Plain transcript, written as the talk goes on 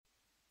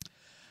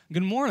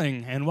Good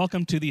morning, and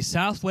welcome to the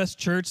Southwest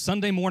Church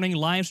Sunday morning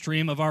live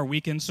stream of our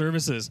weekend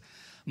services.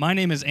 My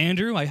name is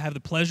Andrew. I have the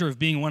pleasure of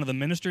being one of the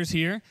ministers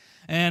here,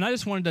 and I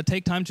just wanted to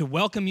take time to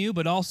welcome you,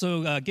 but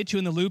also get you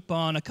in the loop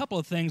on a couple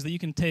of things that you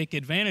can take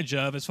advantage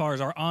of as far as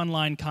our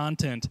online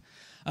content.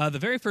 The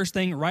very first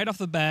thing right off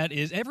the bat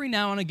is every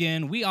now and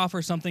again we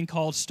offer something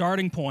called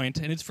Starting Point,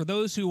 and it's for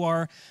those who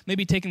are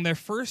maybe taking their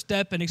first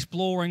step in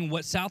exploring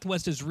what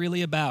Southwest is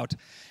really about.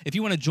 If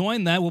you want to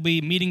join that, we'll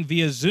be meeting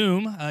via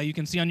Zoom. You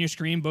can see on your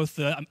screen both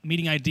the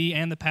meeting ID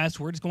and the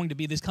password. It's going to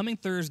be this coming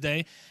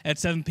Thursday at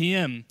 7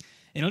 p.m.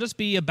 And it'll just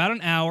be about an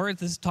hour.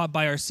 This is taught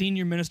by our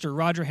senior minister,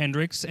 Roger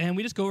Hendricks, and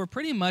we just go over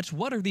pretty much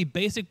what are the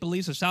basic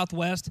beliefs of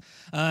Southwest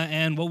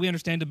and what we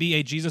understand to be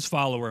a Jesus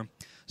follower.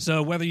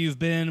 So whether you've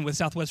been with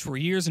Southwest for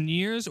years and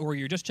years or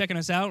you're just checking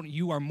us out,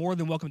 you are more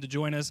than welcome to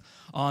join us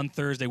on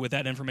Thursday with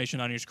that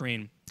information on your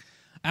screen.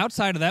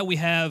 Outside of that, we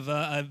have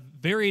a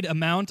varied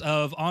amount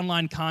of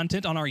online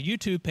content on our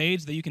YouTube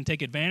page that you can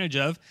take advantage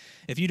of.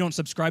 If you don't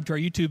subscribe to our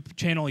YouTube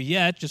channel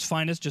yet, just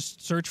find us,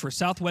 just search for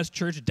Southwest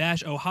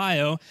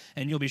Church-Ohio,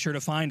 and you'll be sure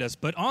to find us.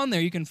 But on there,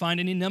 you can find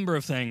any number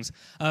of things.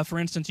 For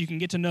instance, you can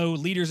get to know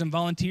leaders and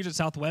volunteers at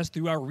Southwest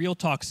through our Real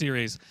Talk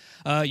series.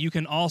 You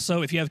can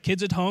also, if you have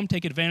kids at home,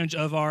 take advantage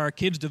of our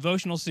kids'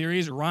 devotional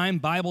series, Rhyme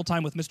Bible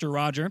Time with Mr.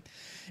 Roger.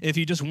 If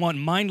you just want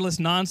mindless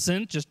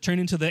nonsense, just turn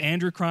into the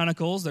Andrew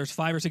Chronicles. There's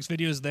 5 or 6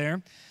 videos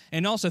there.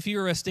 And also, if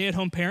you're a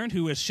stay-at-home parent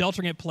who is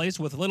sheltering in place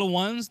with little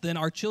ones, then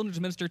our children's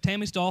minister,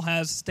 Tammy Stahl,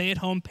 has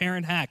stay-at-home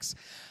parent hacks.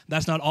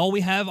 That's not all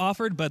we have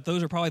offered, but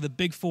those are probably the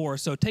big 4.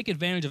 So take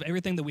advantage of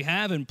everything that we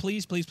have, and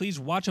please, please, please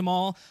watch them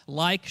all,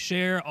 like,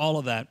 share, all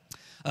of that.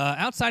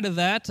 Outside of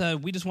that,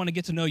 we just want to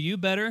get to know you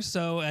better,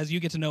 so as you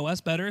get to know us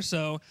better.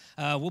 So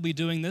we'll be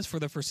doing this for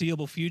the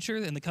foreseeable future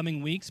in the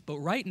coming weeks. But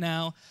right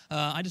now,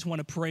 I just want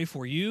to pray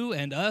for you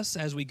and us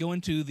as we go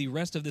into the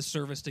rest of this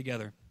service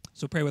together.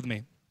 So pray with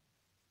me.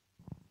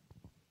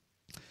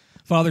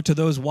 Father, to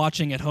those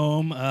watching at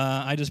home,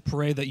 I just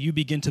pray that you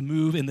begin to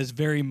move in this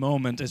very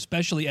moment,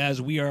 especially as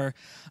we are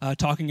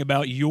talking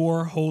about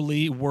your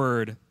holy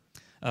word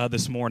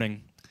this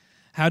morning.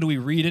 How do we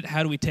read it?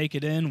 How do we take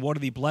it in? What are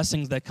the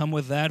blessings that come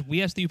with that?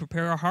 We ask that you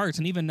prepare our hearts,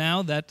 and even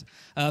now that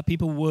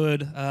people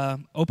would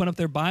open up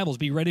their Bibles,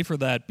 be ready for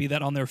that, be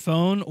that on their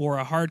phone or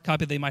a hard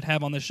copy they might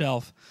have on the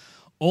shelf.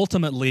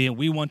 Ultimately,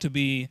 we want to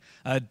be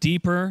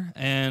deeper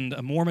and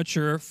more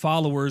mature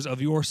followers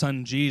of your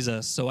Son,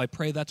 Jesus. So I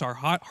pray that's our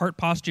heart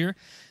posture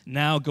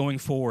now going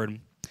forward.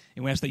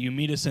 And we ask that you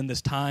meet us in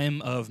this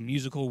time of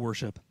musical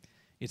worship.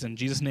 It's in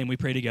Jesus' name we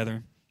pray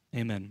together.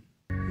 Amen.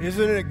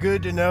 Isn't it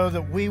good to know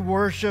that we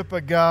worship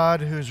a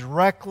God who's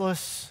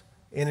reckless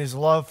in his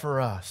love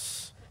for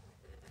us,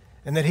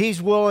 and that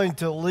he's willing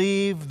to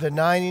leave the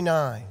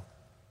 99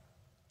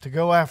 to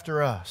go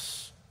after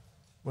us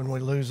when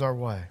we lose our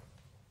way?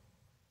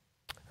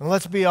 And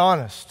let's be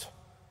honest,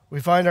 we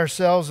find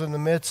ourselves in the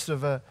midst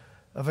of a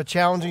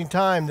challenging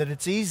time that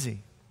it's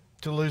easy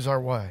to lose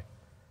our way.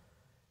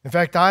 In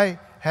fact, I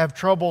have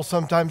trouble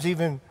sometimes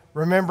even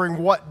remembering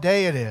what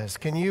day it is.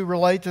 Can you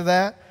relate to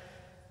that?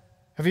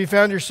 Have you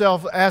found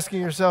yourself asking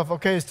yourself,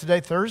 okay, is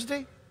today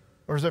Thursday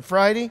or is it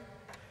Friday?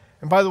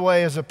 And by the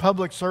way, as a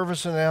public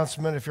service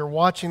announcement, if you're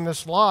watching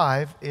this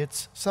live,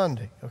 it's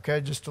Sunday, okay,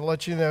 just to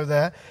let you know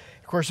that.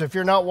 Of course, if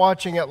you're not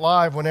watching it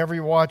live, whenever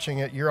you're watching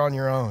it, you're on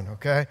your own,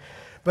 okay?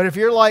 But if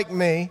you're like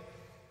me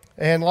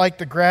and like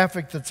the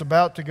graphic that's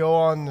about to go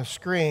on the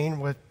screen,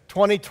 with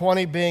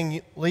 2020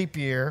 being leap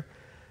year,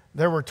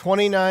 there were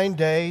 29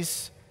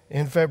 days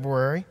in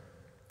February,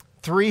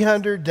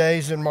 300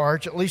 days in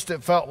March, at least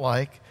it felt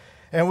like.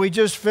 And we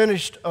just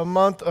finished a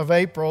month of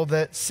April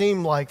that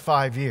seemed like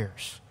 5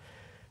 years.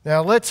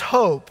 Now, let's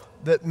hope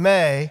that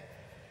May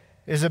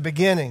is a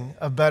beginning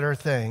of better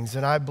things,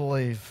 and I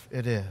believe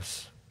it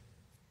is.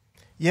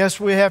 Yes,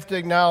 we have to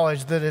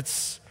acknowledge that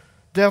it's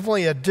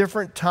definitely a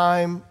different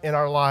time in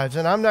our lives.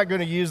 And I'm not going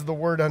to use the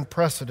word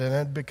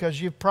unprecedented because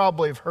you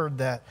probably have heard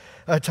that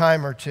a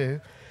time or two.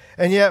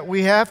 And yet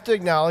we have to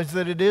acknowledge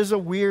that it is a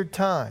weird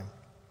time.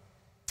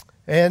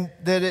 And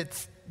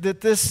that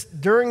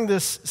during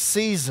this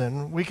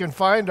season, we can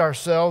find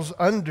ourselves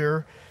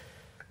under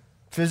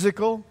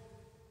physical,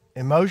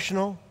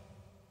 emotional,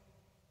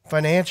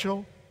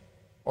 financial,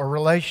 or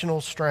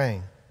relational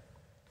strain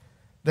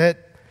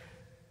that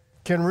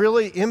can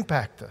really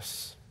impact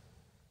us.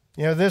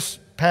 You know, this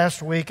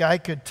past week, I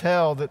could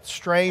tell that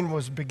strain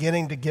was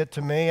beginning to get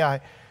to me. I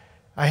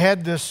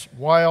had this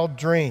wild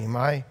dream.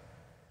 I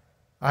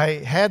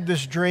had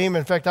this dream.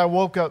 In fact, I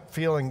woke up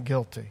feeling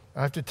guilty.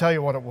 I have to tell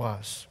you what it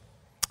was.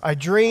 I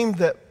dreamed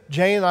that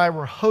Jay and I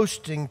were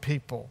hosting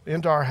people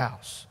into our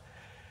house,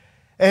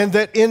 and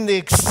that in the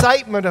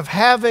excitement of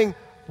having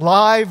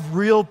live,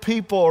 real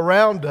people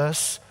around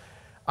us,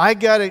 I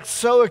got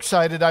so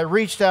excited I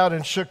reached out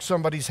and shook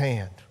somebody's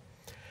hand.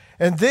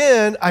 And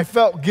then I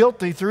felt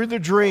guilty through the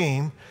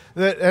dream,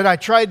 and I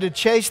tried to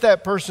chase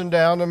that person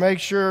down to make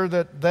sure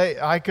that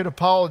I could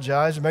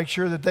apologize and make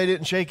sure that they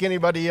didn't shake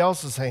anybody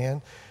else's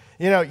hand.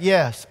 You know,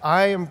 yes,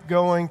 I am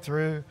going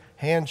through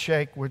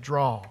handshake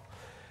withdrawal.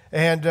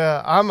 And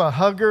I'm a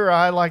hugger.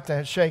 I like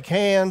to shake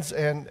hands.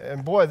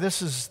 And boy, this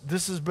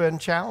has been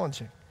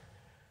challenging.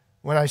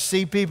 When I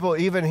see people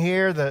even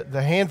here,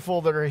 the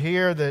handful that are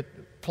here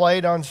that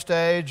played on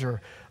stage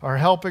or are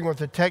helping with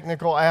the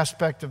technical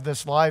aspect of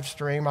this live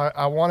stream,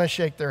 I want to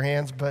shake their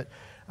hands, but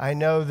I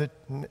know that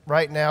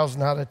right now is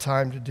not a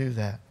time to do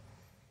that.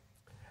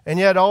 And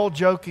yet, all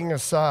joking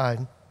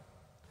aside,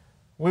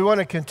 we want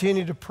to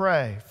continue to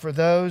pray for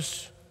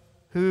those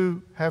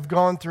who have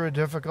gone through a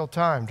difficult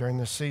time during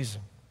this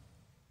season,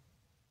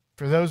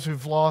 for those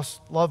who've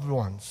lost loved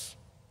ones,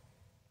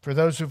 for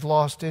those who've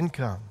lost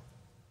income,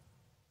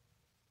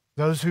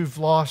 those who've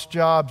lost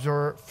jobs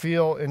or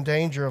feel in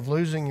danger of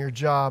losing your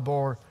job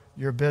or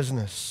your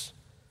business.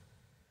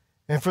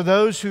 And for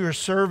those who are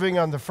serving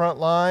on the front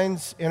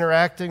lines,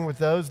 interacting with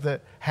those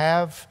that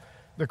have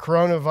the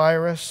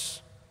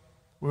coronavirus,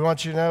 we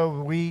want you to know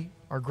we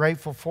are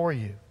grateful for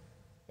you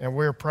and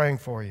we're praying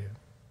for you.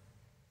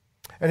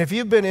 And if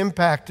you've been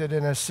impacted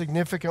in a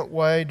significant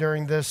way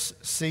during this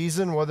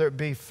season, whether it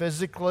be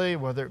physically,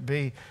 whether it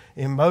be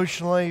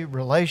emotionally,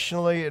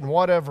 relationally, in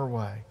whatever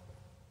way,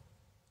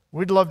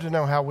 we'd love to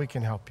know how we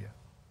can help you.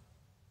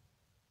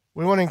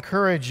 We want to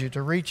encourage you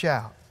to reach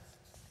out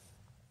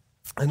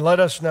and let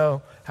us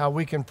know how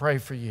we can pray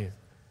for you.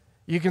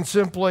 You can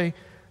simply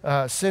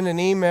send an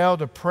email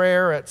to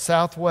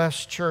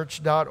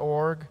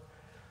prayer@southwestchurch.org,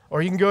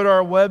 or you can go to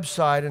our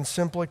website and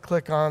simply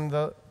click on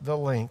the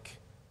link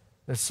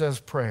that says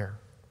prayer.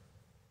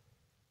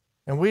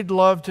 And we'd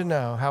love to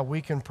know how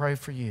we can pray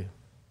for you.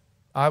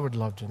 I would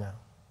love to know.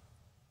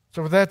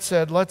 So with that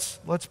said, let's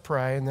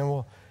pray, and then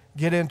we'll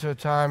get into a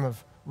time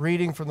of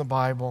reading from the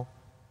Bible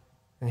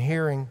and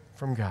hearing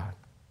from God.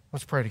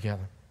 Let's pray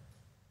together.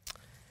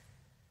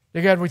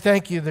 Dear God, we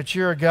thank you that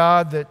you're a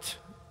God that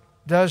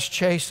does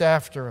chase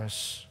after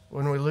us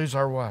when we lose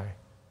our way.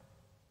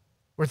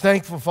 We're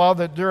thankful,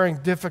 Father, that during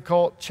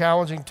difficult,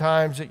 challenging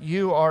times that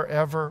you are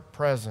ever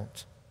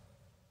present.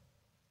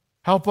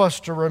 Help us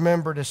to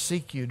remember to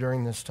seek you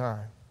during this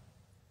time,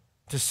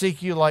 to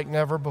seek you like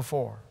never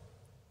before.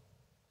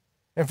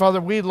 And Father,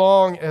 we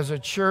long as a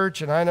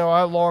church, and I know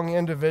I long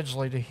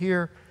individually, to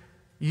hear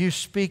you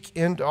speak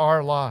into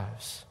our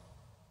lives.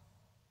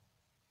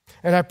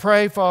 And I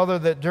pray, Father,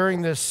 that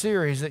during this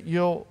series that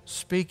you'll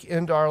speak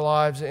into our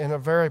lives in a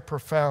very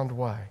profound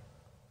way.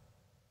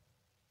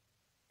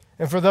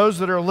 And for those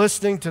that are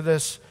listening to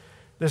this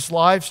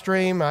live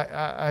stream,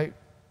 I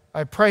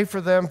pray for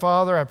them,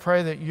 Father. I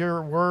pray that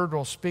your word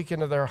will speak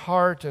into their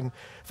heart. And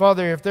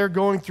Father, if they're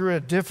going through a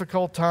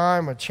difficult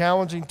time, a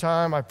challenging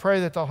time, I pray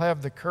that they'll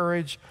have the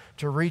courage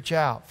to reach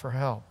out for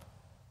help.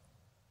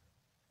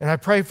 And I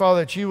pray,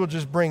 Father, that you will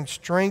just bring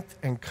strength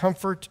and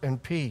comfort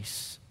and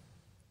peace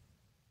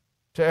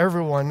to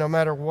everyone, no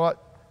matter what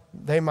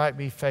they might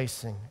be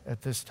facing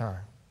at this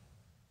time.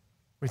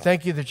 We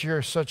thank you that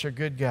you're such a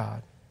good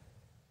God,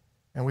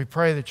 and we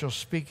pray that you'll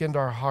speak into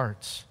our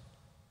hearts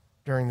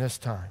during this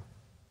time.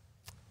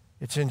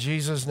 It's in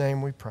Jesus'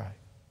 name we pray.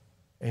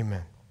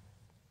 Amen.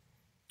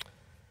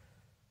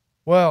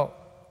 Well,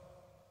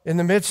 in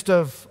the midst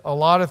of a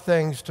lot of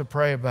things to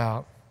pray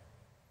about,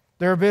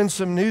 there have been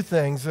some new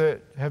things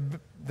that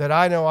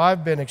I know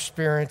I've been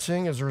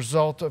experiencing as a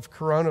result of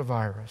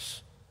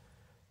coronavirus.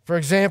 For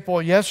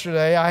example,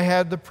 yesterday I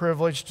had the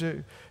privilege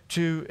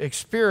to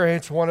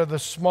experience one of the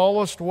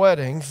smallest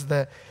weddings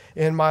that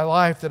in my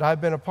life that I've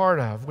been a part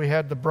of. We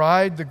had the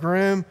bride, the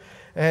groom,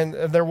 and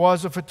there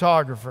was a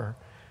photographer.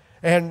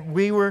 And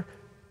we were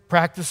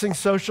practicing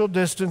social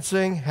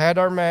distancing, had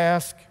our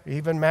mask,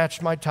 even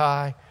matched my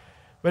tie.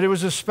 But it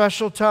was a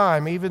special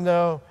time, even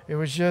though it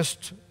was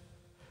just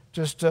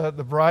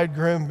the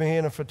bridegroom, me,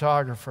 and a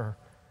photographer,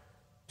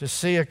 to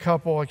see a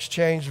couple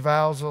exchange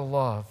vows of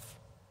love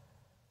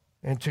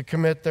and to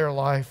commit their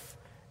life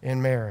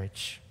in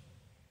marriage.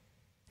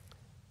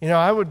 You know,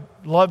 I would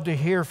love to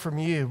hear from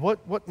you.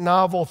 What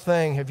novel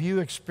thing have you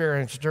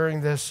experienced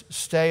during this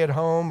stay at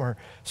home or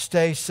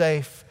stay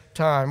safe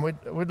time?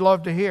 We'd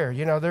love to hear.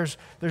 You know, there's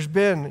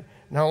been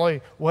not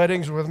only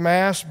weddings with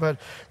mass, but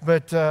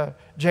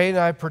Jay and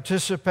I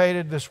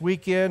participated this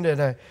weekend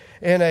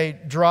in a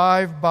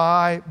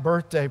drive-by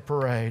birthday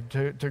parade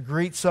to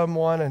greet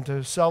someone and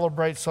to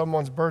celebrate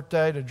someone's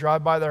birthday, to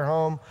drive by their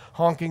home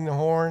honking the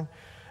horn.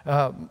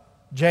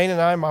 Jane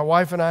and I, my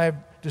wife and I, have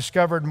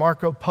discovered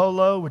Marco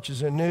Polo, which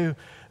is a new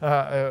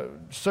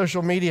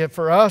social media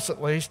for us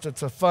at least.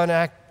 It's a fun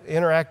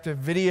interactive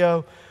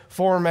video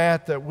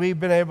format that we've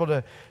been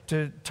able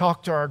to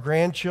talk to our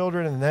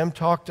grandchildren and them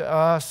talk to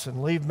us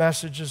and leave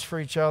messages for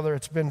each other.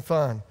 It's been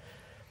fun.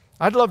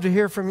 I'd love to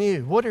hear from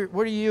you. What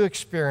are you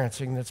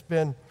experiencing that's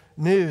been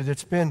new,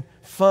 that's been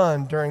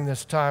fun during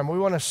this time? We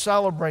want to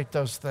celebrate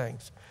those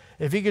things.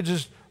 If you could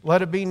just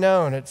let it be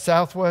known at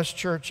Southwest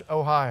Church,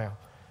 Ohio.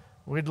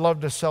 We'd love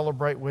to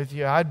celebrate with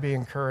you. I'd be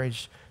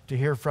encouraged to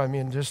hear from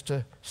you and just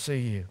to see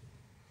you.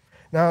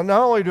 Now,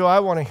 not only do I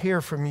want to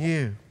hear from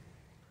you,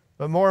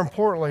 but more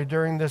importantly,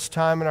 during this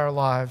time in our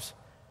lives,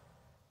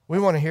 we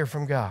want to hear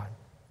from God.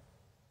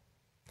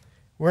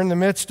 We're in the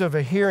midst of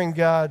a Hearing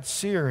God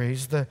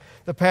series. The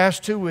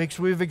past 2 weeks,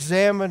 we've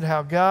examined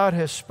how God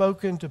has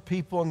spoken to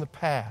people in the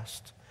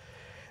past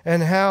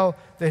and how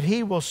that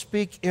He will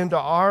speak into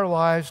our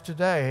lives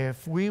today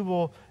if we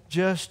will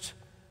just,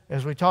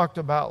 as we talked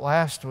about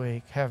last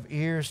week, have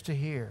ears to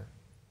hear.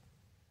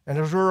 And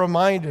as we're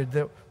reminded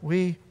that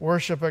we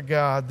worship a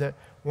God that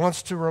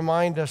wants to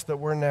remind us that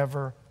we're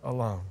never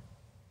alone.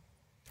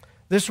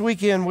 This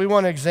weekend, we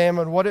want to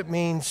examine what it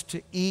means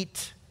to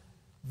eat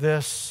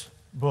this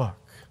book.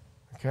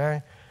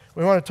 Okay?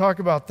 We want to talk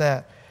about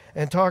that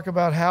and talk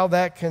about how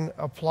that can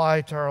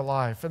apply to our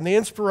life. And the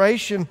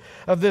inspiration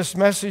of this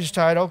message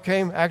title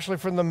came actually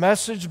from the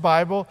Message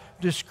Bible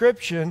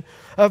description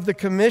of the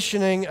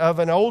commissioning of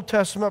an Old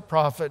Testament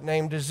prophet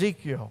named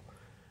Ezekiel,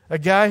 a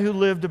guy who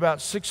lived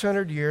about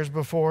 600 years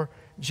before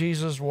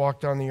Jesus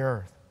walked on the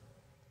earth.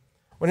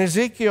 When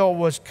Ezekiel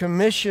was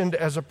commissioned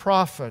as a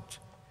prophet,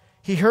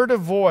 he heard a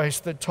voice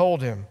that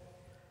told him,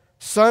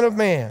 "Son of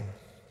man,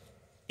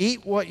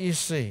 eat what you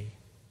see.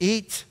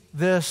 Eat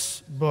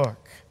this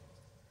book.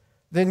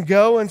 Then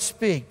go and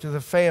speak to the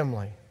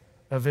family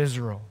of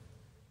Israel."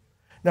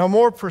 Now,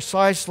 more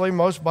precisely,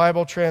 most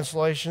Bible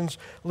translations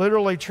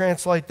literally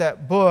translate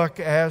that book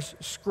as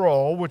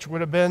scroll, which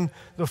would have been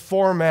the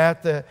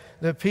format that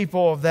the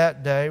people of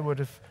that day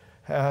would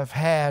have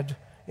had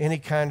any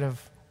kind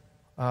of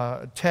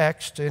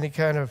text, any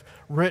kind of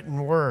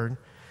written word.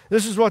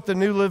 This is how the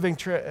New Living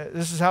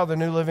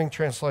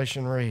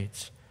Translation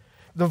reads.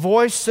 "The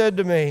voice said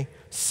to me,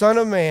 'Son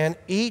of man,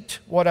 eat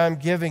what I'm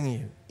giving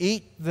you.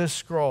 Eat this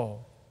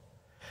scroll.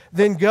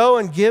 Then go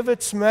and give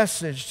its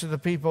message to the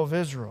people of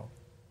Israel.'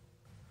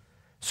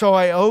 So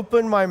I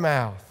opened my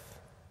mouth,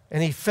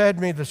 and he fed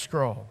me the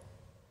scroll.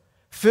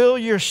 'Fill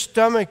your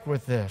stomach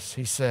with this,'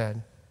 he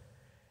said.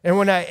 And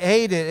when I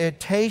ate it, it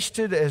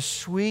tasted as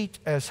sweet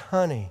as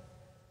honey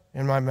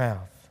in my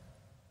mouth."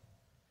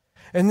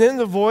 And then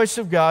the voice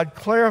of God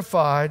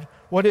clarified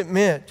what it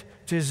meant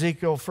to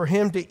Ezekiel for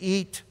him to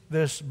eat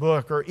this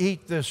book or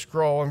eat this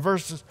scroll. In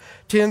verses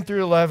 10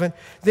 through 11,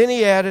 then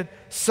he added,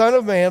 "Son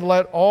of man,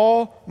 let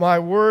all my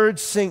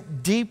words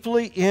sink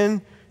deeply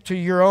into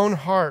your own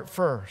heart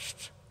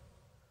first.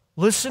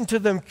 Listen to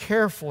them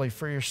carefully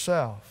for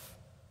yourself.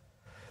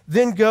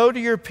 Then go to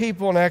your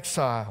people in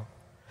exile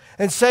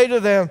and say to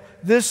them,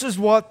 'This is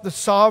what the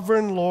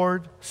sovereign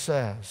Lord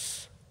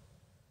says.'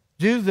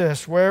 Do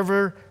this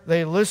wherever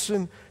they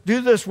listen.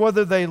 Do this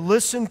whether they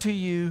listen to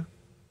you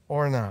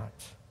or not."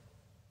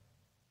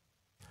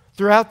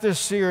 Throughout this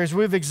series,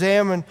 we've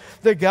examined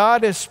that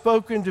God has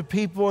spoken to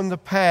people in the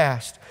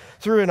past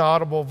through an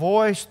audible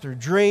voice, through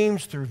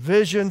dreams, through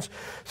visions,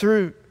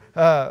 through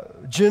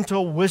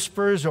gentle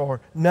whispers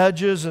or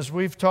nudges, as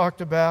we've talked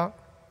about.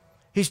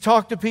 He's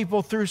talked to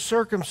people through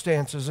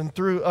circumstances and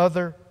through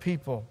other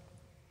people.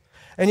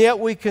 And yet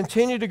we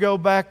continue to go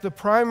back the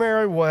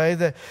primary way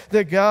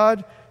that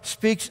God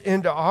speaks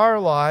into our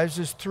lives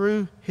is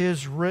through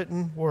His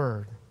written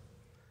word,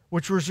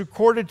 which was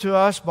recorded to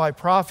us by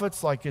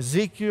prophets like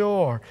Ezekiel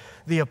or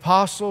the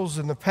apostles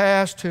in the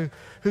past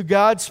who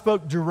God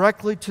spoke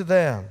directly to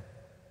them.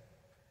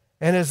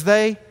 And as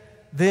they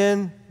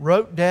then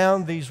wrote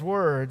down these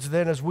words,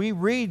 then as we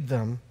read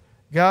them,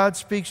 God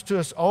speaks to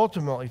us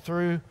ultimately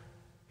through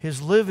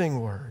His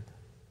living word,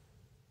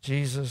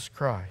 Jesus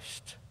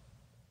Christ.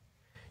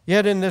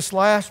 Yet in this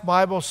last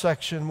Bible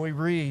section we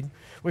read,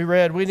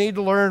 we need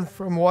to learn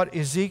from what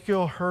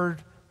Ezekiel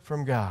heard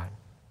from God.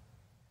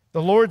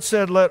 The Lord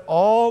said, "Let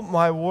all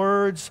my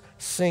words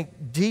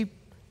sink deep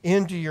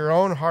into your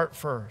own heart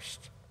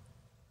first.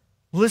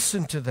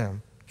 Listen to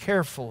them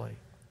carefully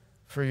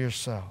for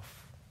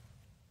yourself."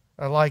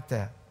 I like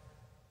that.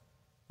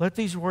 Let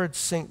these words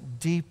sink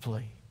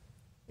deeply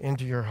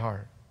into your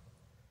heart.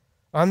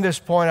 On this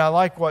point, I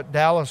like what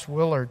Dallas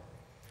Willard,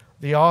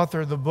 the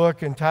author of the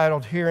book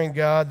entitled Hearing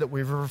God that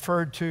we've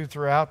referred to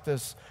throughout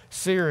this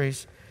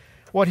series,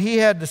 what he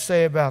had to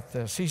say about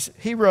this.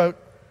 He wrote,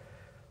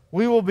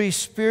 "We will be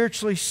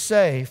spiritually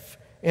safe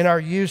in our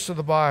use of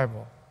the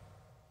Bible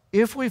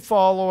if we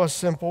follow a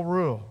simple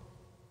rule.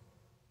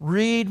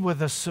 Read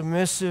with a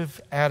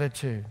submissive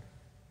attitude.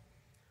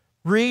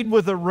 Read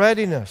with a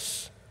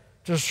readiness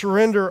to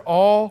surrender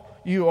all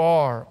you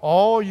are,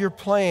 all your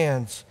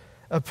plans,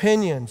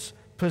 opinions,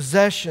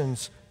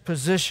 possessions,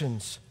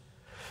 positions.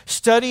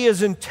 Study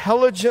as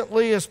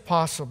intelligently as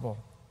possible,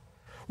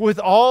 with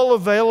all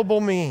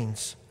available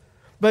means,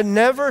 but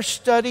never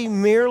study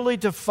merely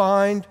to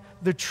find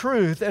the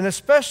truth, and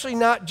especially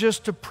not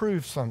just to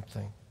prove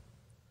something.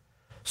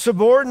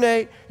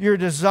 Subordinate your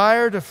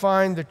desire to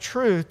find the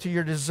truth to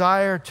your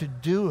desire to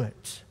do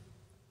it,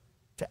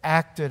 to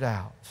act it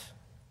out."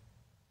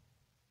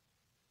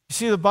 You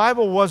see, the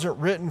Bible wasn't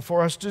written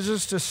for us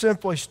to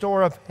simply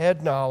store up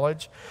head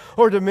knowledge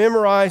or to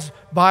memorize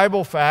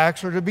Bible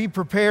facts or to be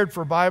prepared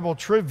for Bible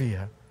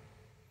trivia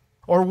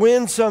or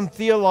win some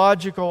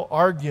theological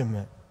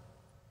argument.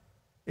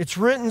 It's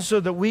written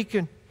so that we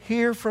can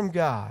hear from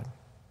God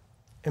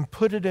and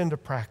put it into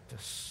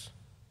practice.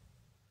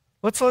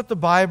 Let's let the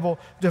Bible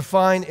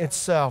define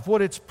itself,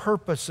 what its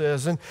purpose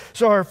is. And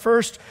so our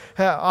first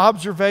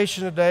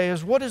observation today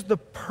is, what is the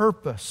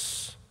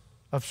purpose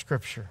of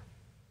Scripture?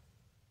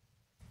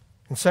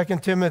 In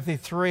 2 Timothy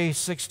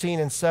 3:16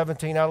 and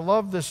 17, I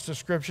love this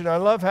description. I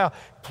love how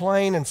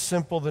plain and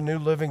simple the New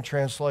Living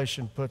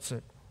Translation puts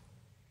it.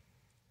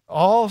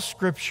 All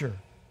Scripture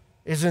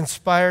is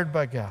inspired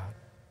by God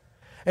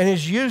and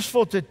is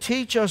useful to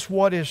teach us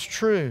what is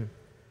true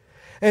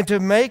and to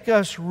make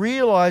us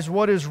realize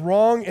what is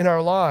wrong in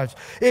our lives.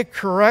 It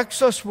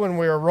corrects us when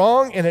we are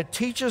wrong, and it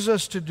teaches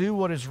us to do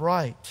what is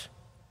right.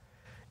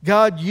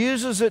 God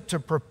uses it to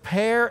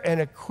prepare and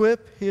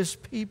equip His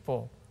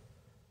people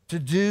to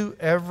do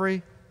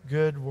every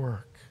good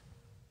work.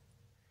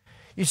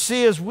 You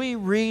see, as we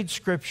read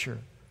Scripture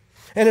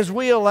and as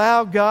we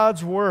allow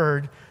God's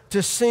Word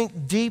to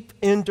sink deep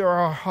into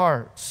our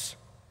hearts,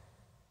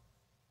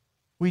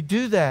 we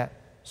do that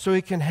so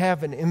it can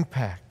have an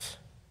impact.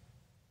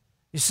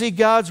 You see,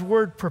 God's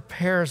Word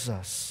prepares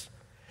us.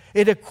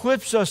 It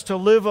equips us to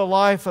live a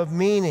life of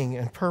meaning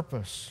and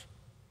purpose.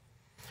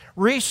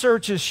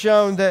 Research has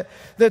shown that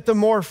the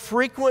more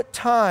frequent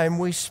time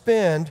we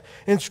spend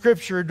in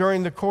Scripture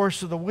during the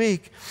course of the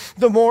week,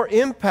 the more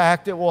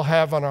impact it will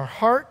have on our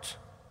heart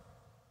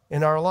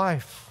and our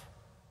life.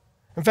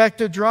 In fact,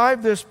 to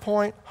drive this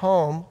point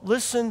home,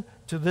 listen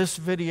to this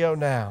video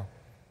now.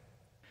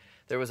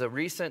 There was a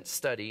recent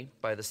study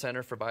by the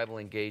Center for Bible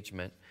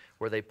Engagement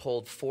where they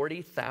polled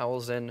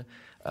 40,000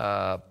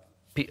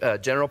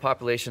 general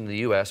population in the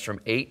U.S. from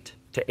 8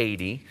 to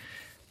 80,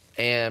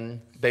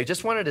 and they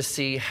just wanted to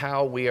see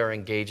how we are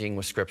engaging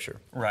with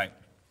Scripture. Right.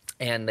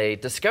 And they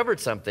discovered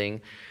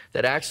something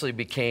that actually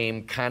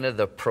became kind of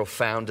the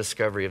profound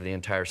discovery of the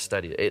entire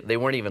study. They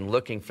weren't even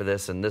looking for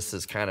this, and this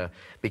is kind of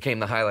became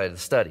the highlight of the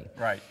study.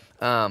 Right.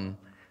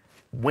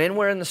 When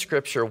we're in the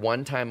Scripture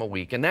one time a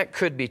week, and that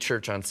could be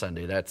church on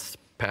Sunday, that's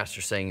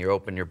pastor saying you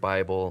open your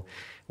Bible,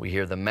 we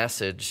hear the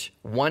message,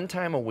 one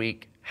time a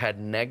week had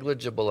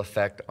negligible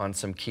effect on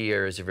some key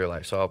areas of your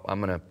life. So I'm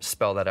going to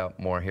spell that out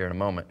more here in a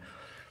moment.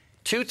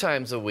 2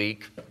 times a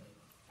week,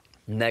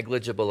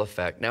 negligible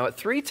effect. Now, at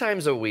 3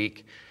 times a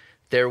week,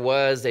 there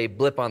was a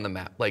blip on the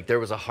map, like there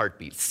was a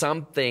heartbeat.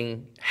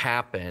 Something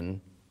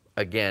happened,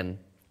 again,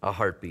 a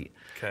heartbeat.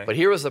 Okay. But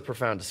here was the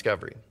profound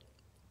discovery.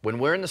 When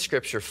we're in the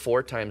Scripture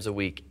 4 times a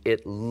week,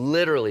 it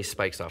literally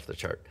spikes off the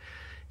chart.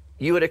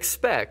 You would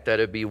expect that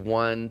it'd be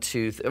 1,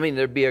 2,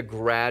 there'd be a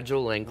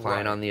gradual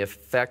incline on the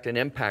effect and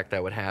impact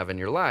that would have in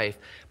your life,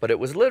 but it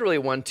was literally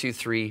 1, 2,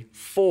 3,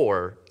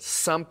 4,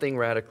 something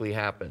radically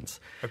happens.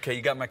 Okay,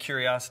 you got my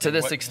curiosity. To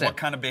this extent. What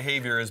kind of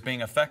behavior is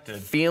being affected?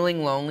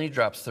 Feeling lonely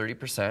drops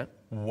 30%.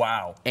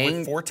 Wow.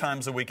 With 4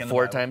 times a week in the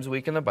Bible. 4 times a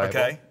week in the Bible.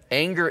 Okay.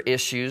 Anger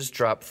issues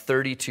drop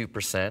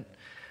 32%.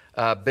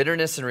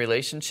 Bitterness in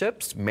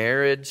relationships,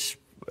 marriage,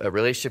 a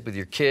relationship with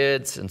your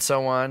kids, and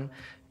so on,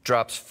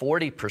 drops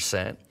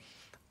 40%.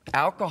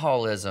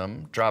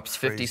 Alcoholism drops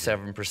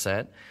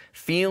 57%.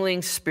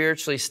 Feeling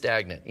spiritually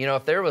stagnant. You know,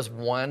 if there was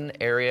one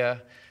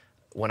area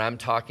when I'm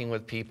talking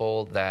with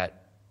people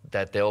that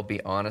they'll be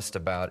honest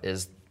about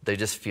is they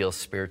just feel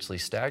spiritually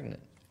stagnant.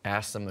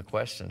 Ask them the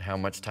question, how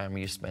much time are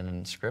you spending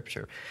in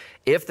Scripture?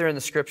 If they're in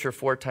the Scripture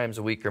 4 times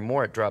a week or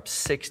more, it drops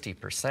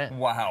 60%.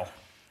 Wow.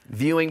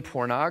 Viewing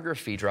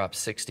pornography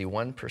drops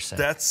 61%.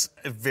 That's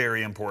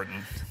very important.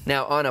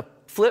 Now, on a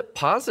flip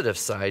positive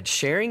side,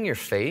 sharing your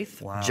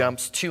faith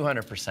jumps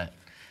 200%.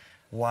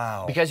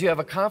 Wow. Because you have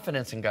a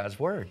confidence in God's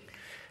Word.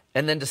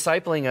 And then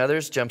discipling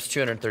others jumps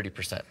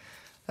 230%.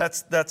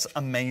 That's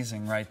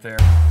amazing right there.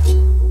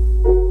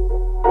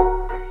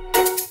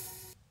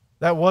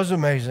 That was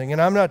amazing.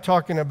 And I'm not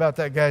talking about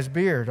that guy's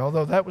beard,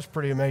 although that was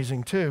pretty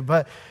amazing too.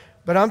 But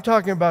I'm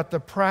talking about the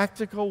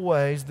practical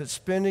ways that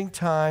spending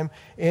time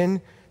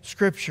in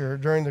Scripture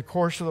during the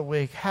course of the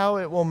week, how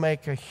it will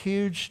make a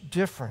huge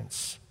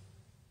difference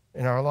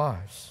in our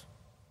lives.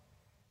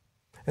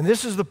 And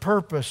this is the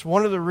purpose,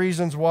 one of the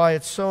reasons why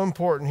it's so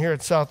important here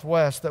at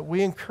Southwest that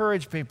we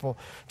encourage people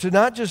to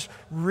not just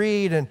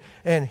read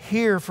and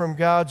hear from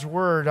God's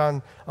Word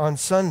on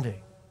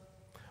Sunday,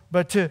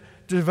 but to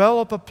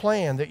develop a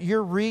plan that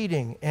you're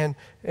reading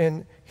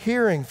and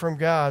hearing from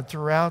God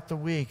throughout the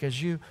week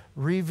as you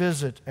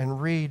revisit and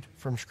read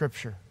from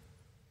Scripture.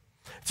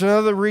 It's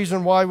another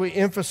reason why we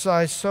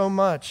emphasize so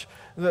much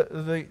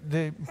the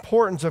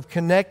importance of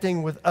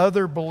connecting with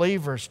other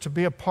believers to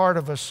be a part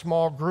of a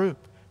small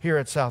group here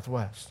at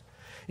Southwest.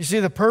 You see,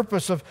 the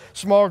purpose of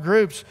small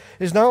groups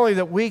is not only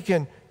that we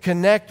can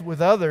connect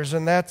with others,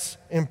 and that's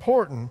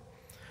important,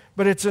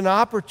 but it's an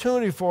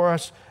opportunity for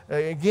us,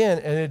 again,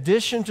 in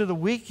addition to the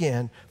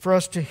weekend, for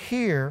us to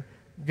hear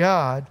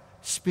God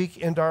speak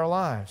into our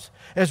lives.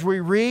 As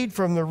we read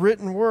from the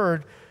written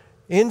Word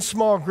in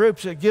small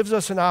groups, it gives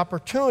us an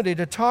opportunity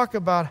to talk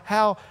about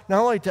how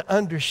not only to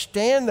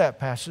understand that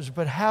passage,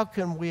 but how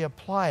can we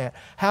apply it?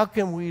 How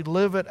can we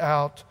live it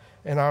out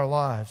in our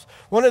lives?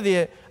 One of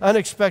the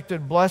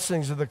unexpected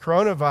blessings of the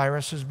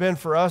coronavirus has been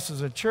for us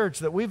as a church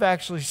that we've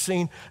actually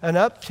seen an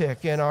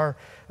uptick in our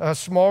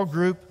small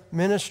group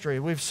ministry.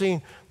 We've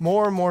seen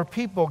more and more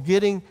people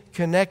getting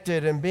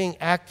connected and being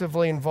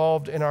actively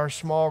involved in our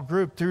small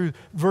group through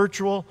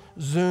virtual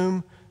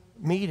Zoom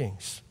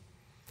meetings.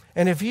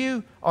 And if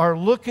you are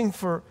looking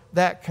for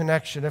that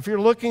connection, if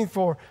you're looking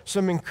for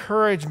some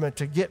encouragement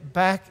to get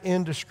back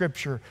into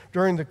Scripture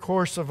during the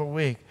course of a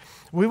week,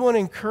 we want to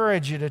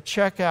encourage you to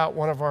check out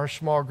one of our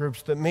small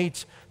groups that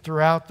meets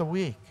throughout the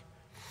week.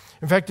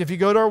 In fact, if you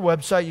go to our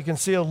website, you can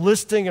see a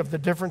listing of the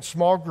different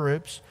small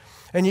groups,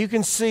 and you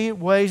can see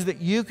ways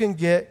that you can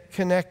get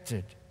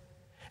connected.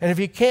 And if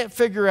you can't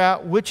figure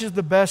out which is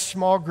the best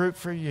small group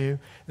for you,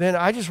 then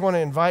I just want to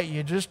invite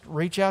you, just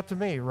reach out to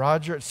me,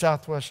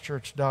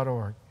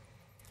 roger@southwestchurch.org.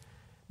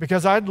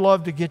 Because I'd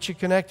love to get you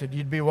connected.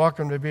 You'd be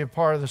welcome to be a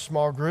part of the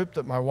small group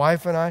that my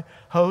wife and I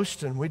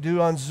host, and we do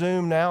on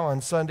Zoom now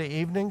on Sunday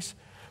evenings.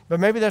 But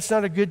maybe that's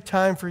not a good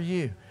time for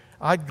you.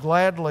 I'd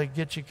gladly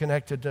get you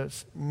connected to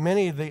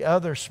many of the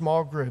other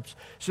small groups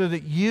so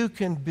that you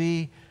can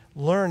be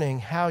learning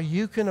how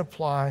you can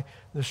apply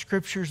the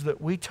Scriptures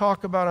that we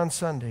talk about on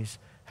Sundays,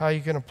 how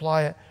you can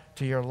apply it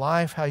to your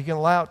life, how you can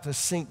allow it to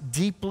sink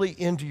deeply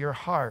into your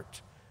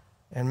heart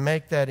and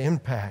make that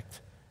impact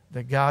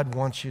that God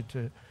wants you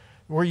to,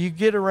 where you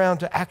get around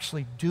to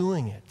actually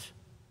doing it,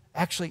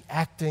 actually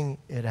acting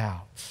it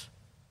out.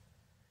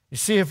 You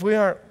see, if we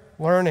aren't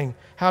learning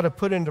how to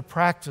put into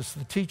practice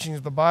the teachings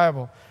of the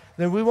Bible,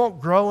 then we won't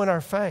grow in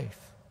our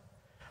faith.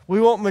 We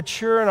won't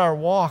mature in our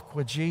walk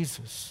with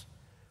Jesus.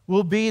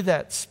 We'll be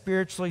that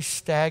spiritually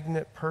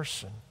stagnant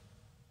person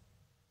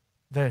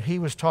that he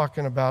was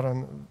talking about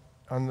on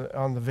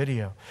the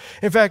video.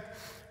 In fact,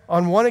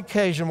 on one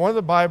occasion, one of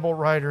the Bible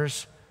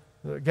writers,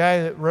 the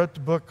guy that wrote the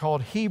book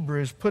called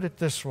Hebrews, put it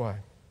this way.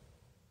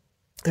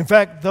 In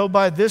fact, though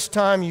by this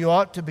time you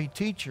ought to be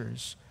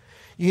teachers,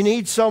 you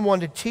need someone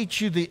to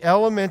teach you the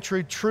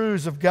elementary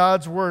truths of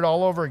God's Word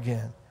all over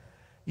again.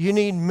 You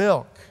need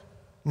milk,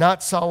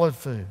 not solid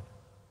food.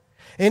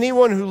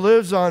 Anyone who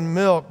lives on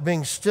milk,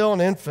 being still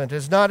an infant,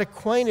 is not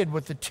acquainted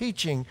with the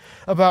teaching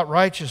about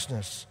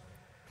righteousness.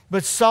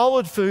 But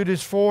solid food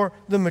is for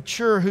the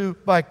mature who,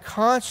 by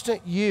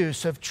constant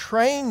use, have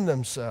trained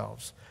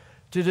themselves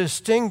to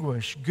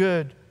distinguish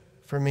good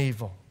from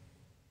evil.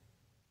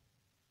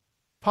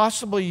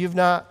 Possibly you've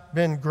not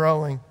been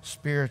growing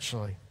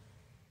spiritually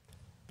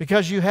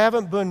because you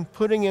haven't been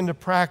putting into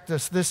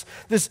practice this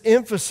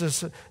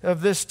emphasis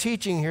of this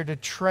teaching here to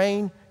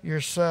train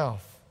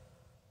yourself.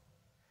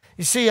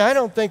 You see, I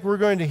don't think we're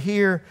going to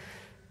hear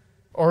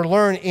or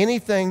learn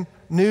anything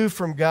new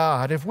from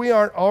God if we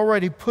aren't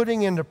already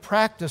putting into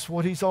practice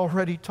what He's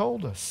already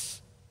told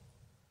us.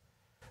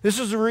 This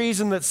is the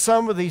reason that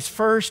some of these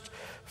first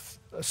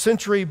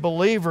century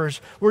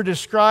believers were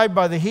described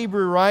by the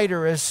Hebrew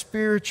writer as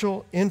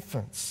spiritual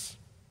infants.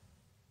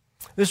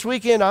 This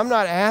weekend, I'm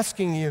not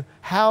asking you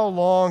how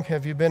long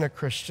have you been a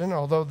Christian,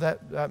 although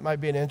that might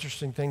be an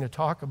interesting thing to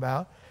talk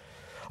about,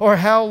 or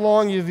how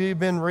long have you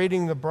been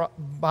reading the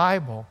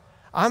Bible.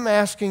 I'm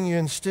asking you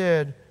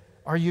instead,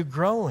 are you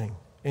growing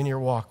in your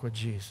walk with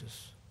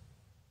Jesus?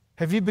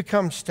 Have you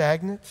become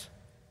stagnant?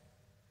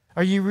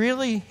 Are you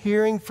really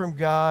hearing from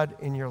God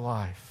in your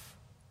life?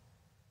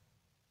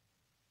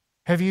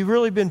 Have you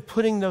really been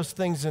putting those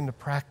things into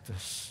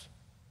practice?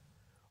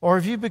 Or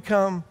have you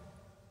become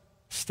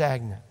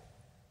stagnant?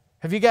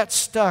 Have you got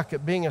stuck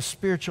at being a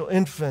spiritual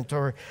infant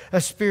or a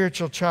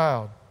spiritual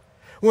child?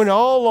 When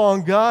all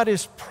along God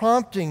is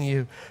prompting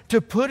you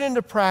to put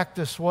into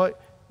practice what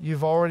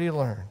you've already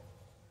learned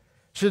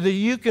so that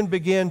you can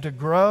begin to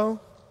grow,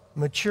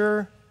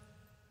 mature,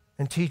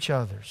 and teach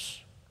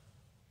others.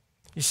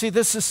 You see,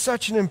 this is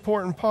such an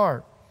important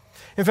part.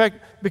 In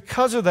fact,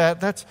 because of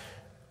that,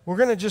 we're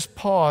going to just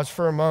pause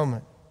for a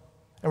moment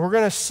and we're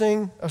going to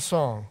sing a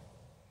song.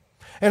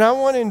 And I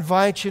want to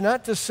invite you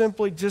not to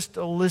simply just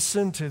to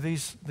listen to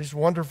these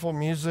wonderful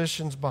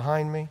musicians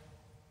behind me,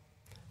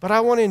 but I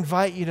want to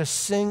invite you to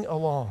sing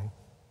along.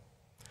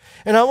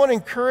 And I want to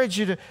encourage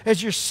you to,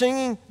 as you're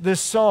singing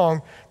this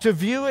song, to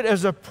view it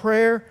as a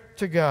prayer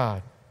to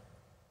God.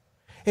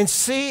 And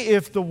see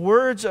if the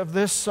words of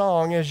this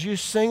song, as you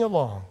sing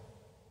along,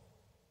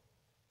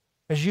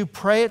 as you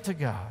pray it to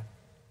God,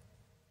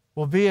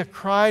 will be a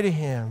cry to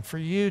Him for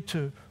you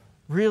to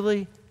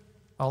really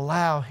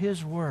allow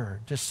His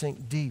Word to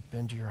sink deep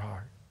into your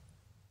heart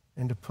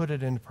and to put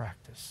it into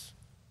practice.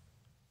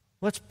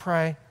 Let's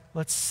pray.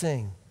 Let's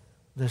sing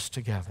this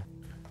together.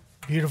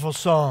 Beautiful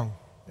song.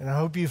 And I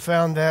hope you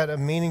found that a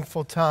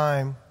meaningful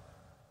time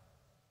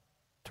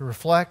to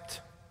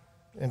reflect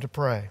and to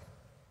pray.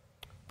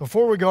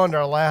 Before we go into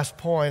our last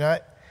point,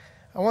 I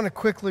want to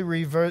quickly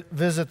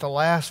revisit the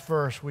last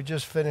verse we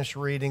just finished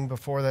reading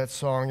before that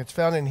song. It's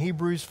found in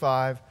Hebrews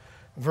 5,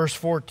 verse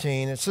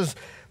 14. It says,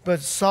 "But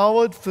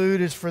solid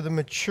food is for the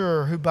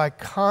mature who by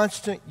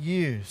constant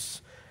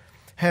use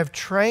have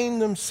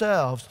trained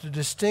themselves to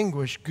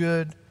distinguish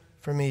good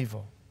from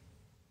evil."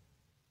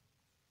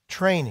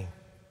 Training.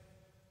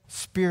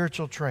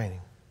 Spiritual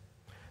training.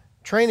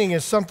 Training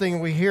is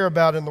something we hear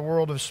about in the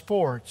world of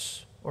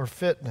sports or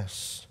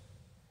fitness.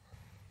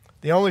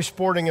 The only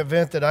sporting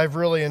event that I've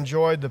really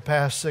enjoyed the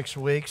past 6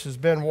 weeks has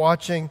been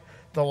watching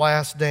The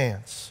Last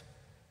Dance.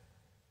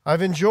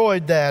 I've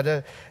enjoyed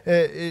that.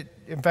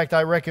 In fact,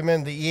 I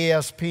recommend the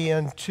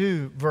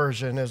ESPN2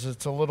 version, as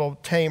it's a little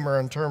tamer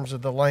in terms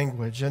of the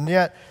language. And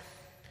yet,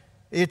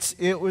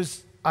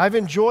 I've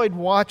enjoyed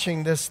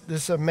watching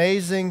this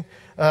amazing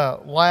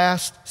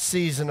last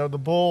season of the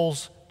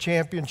Bulls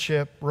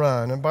championship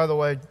run. And by the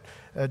way,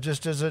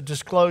 just as a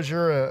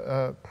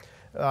disclosure,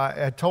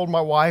 I told my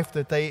wife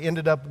that they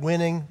ended up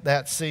winning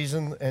that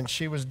season, and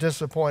she was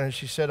disappointed.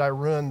 She said I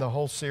ruined the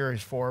whole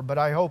series for her, but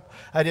I hope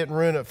I didn't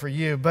ruin it for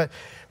you. But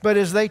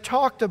as they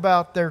talked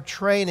about their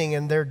training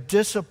and their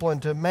discipline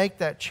to make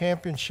that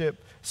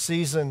championship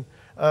season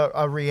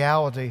a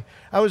reality,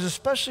 I was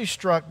especially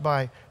struck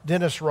by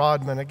Dennis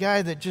Rodman, a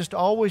guy that just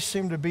always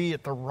seemed to be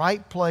at the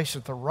right place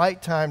at the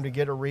right time to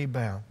get a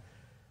rebound.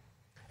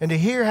 And to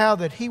hear how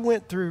that he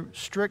went through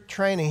strict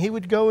training. He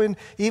would go in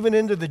even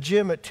into the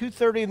gym at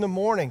 2:30 in the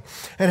morning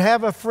and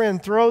have a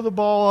friend throw the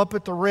ball up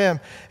at the rim,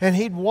 and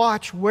he'd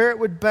watch where it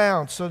would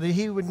bounce so that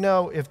he would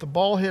know if the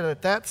ball hit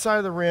at that side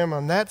of the rim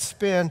on that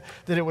spin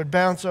that it would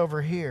bounce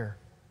over here.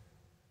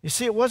 You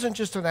see, it wasn't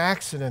just an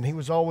accident. He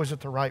was always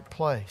at the right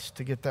place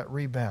to get that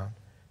rebound.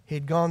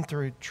 He'd gone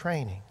through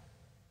training.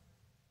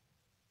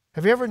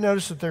 Have you ever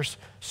noticed that there's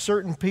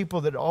certain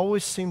people that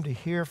always seem to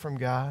hear from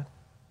God?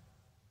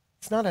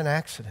 It's not an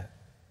accident.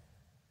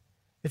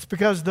 It's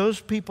because those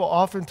people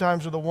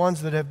oftentimes are the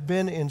ones that have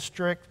been in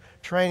strict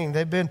training.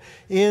 They've been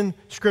in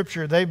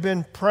Scripture. They've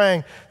been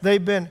praying.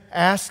 They've been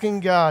asking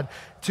God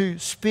to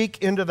speak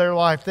into their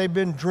life. They've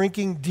been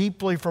drinking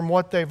deeply from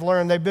what they've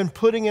learned. They've been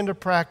putting into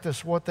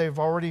practice what they've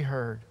already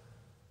heard.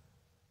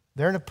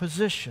 They're in a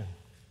position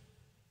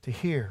to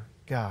hear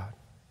God.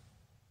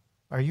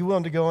 Are you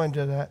willing to go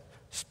into that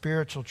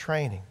spiritual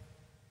training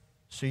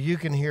so you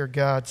can hear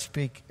God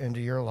speak into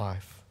your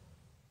life?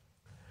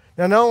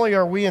 Now, not only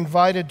are we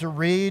invited to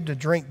read, to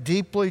drink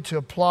deeply, to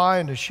apply,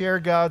 and to share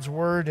God's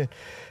Word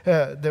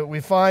that we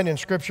find in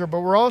Scripture,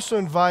 but we're also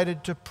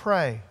invited to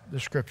pray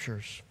the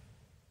Scriptures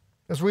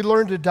as we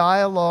learn to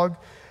dialogue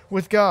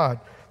with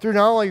God through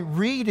not only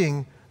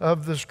reading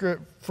of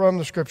from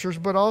the Scriptures,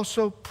 but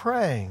also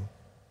praying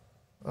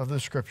of the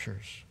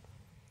Scriptures.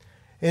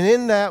 And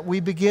in that, we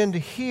begin to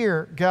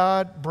hear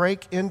God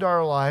break into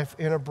our life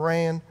in a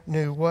brand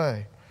new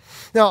way.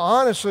 Now,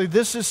 honestly,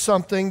 this is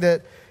something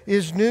that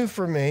is new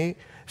for me,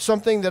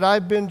 something that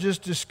I've been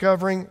just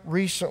discovering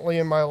recently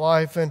in my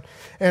life. And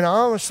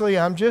honestly,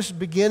 I'm just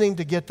beginning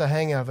to get the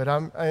hang of it.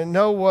 I'm in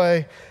no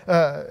way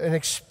an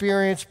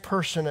experienced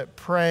person at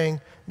praying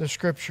the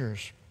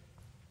Scriptures.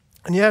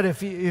 And yet,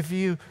 as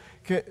you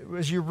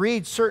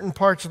read certain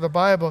parts of the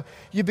Bible,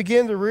 you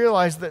begin to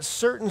realize that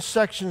certain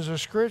sections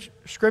of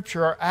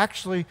Scripture are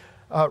actually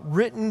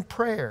written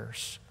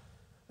prayers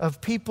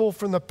of people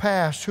from the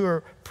past who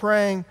are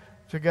praying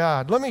to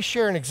God. Let me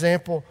share an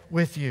example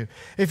with you.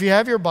 If you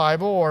have your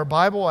Bible or a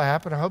Bible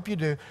app, and I hope you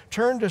do,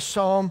 turn to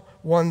Psalm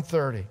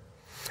 130.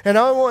 And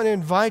I want to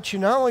invite you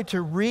not only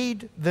to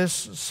read this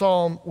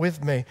psalm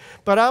with me,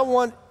 but I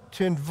want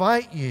to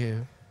invite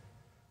you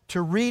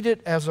to read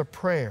it as a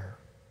prayer.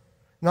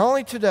 Not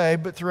only today,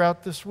 but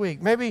throughout this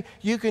week. Maybe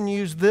you can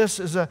use this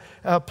as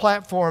a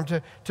platform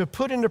to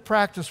put into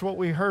practice what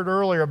we heard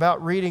earlier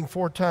about reading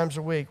 4 times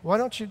a week. Why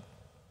don't you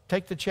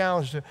take the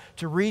challenge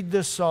to read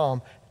this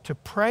psalm, to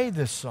pray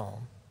this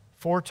psalm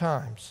 4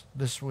 times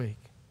this week.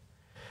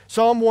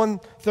 Psalm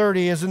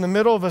 130 is in the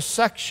middle of a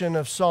section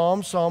of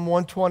Psalms, Psalm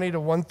 120 to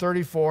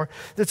 134,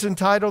 that's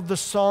entitled the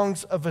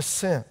Songs of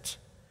Ascent.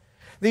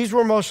 These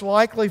were most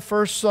likely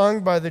first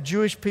sung by the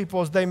Jewish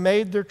people as they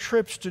made their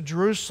trips to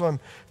Jerusalem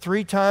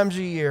 3 times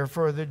a year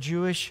for the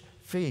Jewish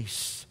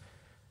feasts,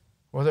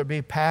 whether it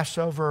be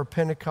Passover or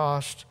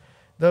Pentecost,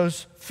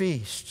 those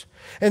feasts.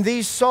 And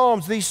these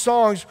psalms, these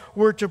songs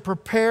were to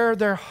prepare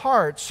their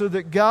hearts so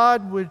that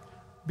God would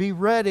be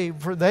ready,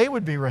 they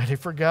would be ready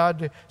for God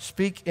to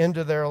speak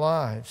into their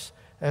lives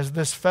as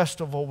this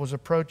festival was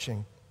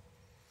approaching.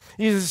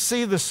 You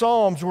see, the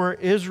Psalms were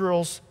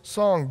Israel's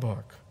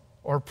songbook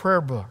or prayer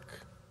book.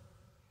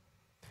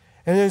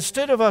 And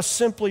instead of us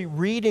simply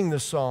reading the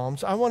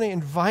Psalms, I want to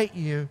invite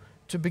you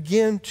to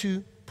begin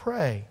to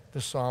pray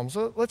the Psalms.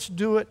 Let's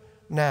do it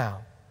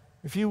now.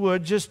 If you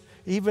would, just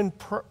even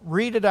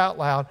read it out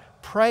loud,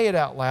 pray it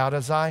out loud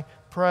as I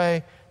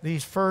pray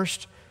these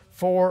first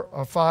 4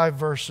 or 5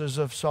 verses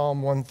of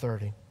Psalm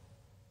 130.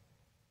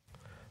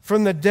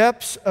 From the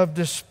depths of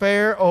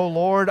despair, O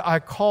Lord, I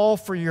call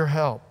for your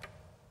help.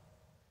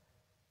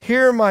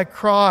 Hear my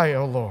cry,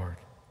 O Lord.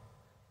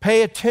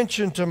 Pay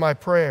attention to my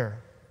prayer.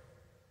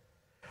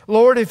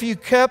 Lord, if you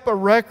kept a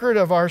record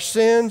of our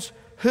sins,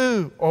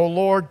 who, O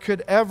Lord,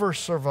 could ever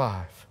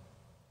survive?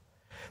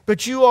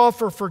 But you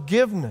offer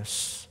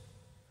forgiveness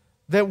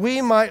that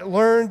we might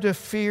learn to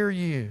fear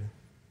you.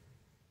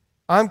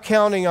 I'm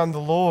counting on the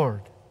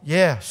Lord.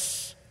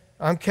 Yes,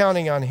 I'm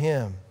counting on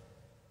Him.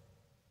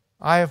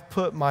 I have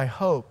put my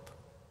hope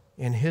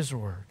in His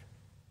word.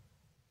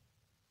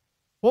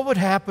 What would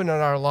happen in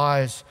our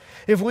lives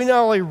if we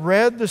not only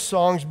read the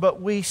songs,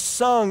 but we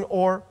sung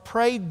or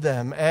prayed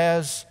them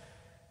as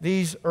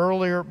these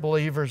earlier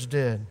believers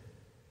did?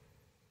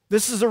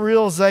 This is a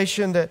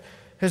realization that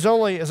has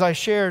only, as I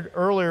shared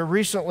earlier,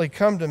 recently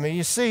come to me.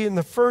 You see, in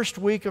the first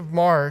week of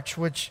March,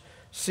 which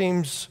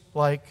seems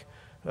like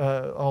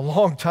a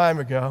long time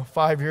ago,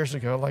 5 years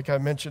ago, like I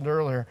mentioned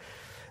earlier,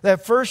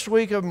 that first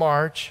week of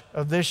March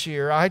of this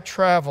year, I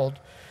traveled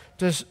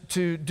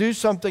to do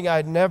something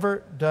I'd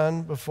never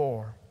done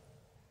before.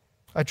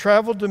 I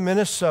traveled to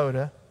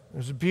Minnesota. It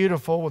was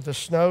beautiful with the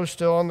snow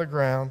still on the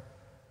ground,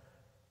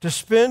 to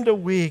spend a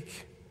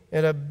week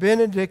in a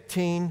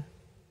Benedictine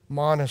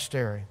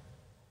monastery.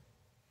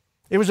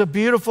 It was a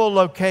beautiful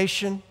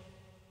location.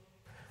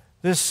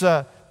 This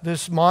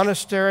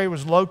monastery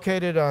was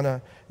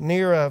located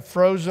near a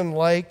frozen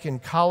lake in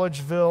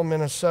Collegeville,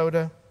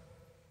 Minnesota,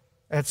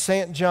 at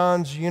St.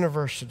 John's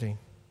University.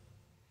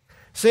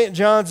 St.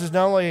 John's is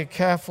not only a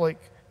Catholic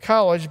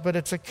college, but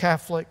it's a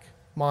Catholic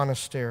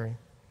monastery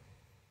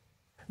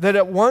that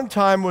at one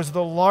time was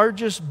the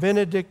largest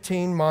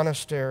Benedictine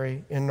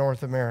monastery in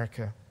North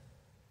America.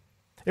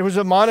 It was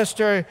a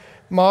monastery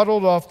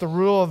modeled off the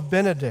rule of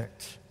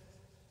Benedict.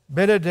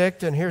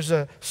 Benedict, and here's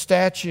a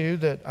statue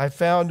that I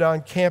found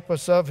on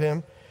campus of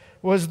him,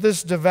 was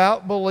this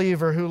devout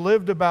believer who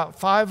lived about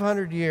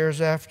 500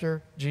 years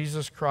after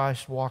Jesus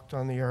Christ walked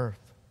on the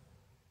earth.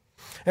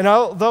 And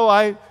although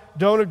I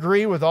don't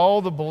agree with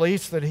all the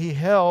beliefs that he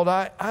held,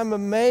 I'm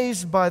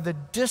amazed by the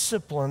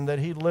discipline that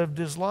he lived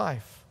his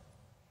life.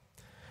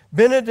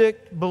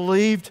 Benedict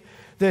believed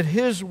that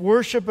his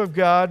worship of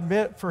God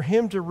meant for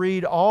him to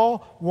read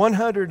all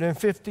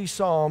 150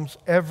 Psalms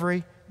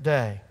every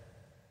day.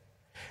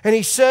 And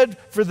he said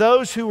for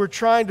those who were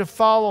trying to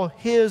follow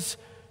his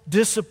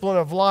discipline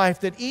of life,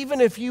 that even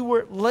if you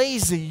were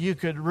lazy, you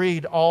could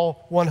read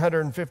all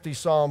 150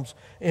 Psalms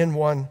in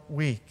 1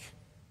 week.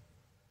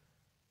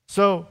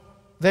 So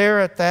there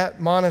at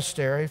that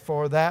monastery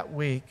for that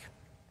week,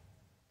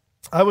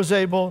 I was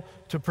able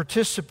to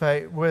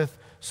participate with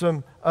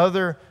some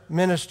other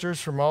ministers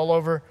from all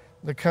over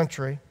the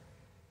country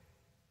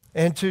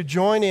and to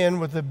join in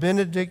with the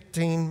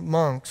Benedictine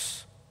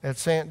monks at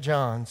St.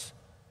 John's.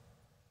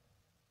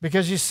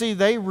 Because you see,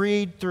 they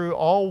read through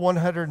all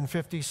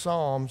 150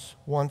 Psalms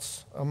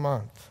once a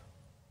month.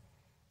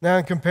 Now,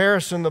 in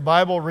comparison, the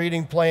Bible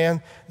reading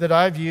plan that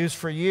I've used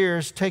for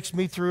years takes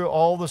me through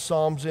all the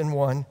Psalms in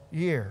 1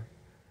 year.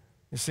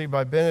 You see,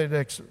 by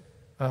Benedict's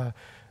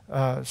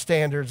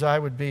standards, I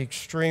would be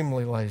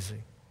extremely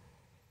lazy.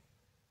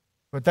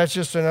 But that's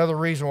just another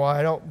reason why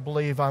I don't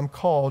believe I'm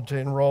called to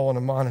enroll in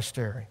a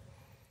monastery.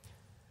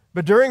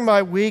 But during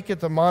my week at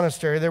the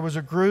monastery, there was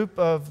a group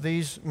of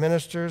these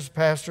ministers,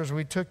 pastors.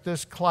 We took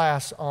this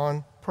class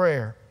on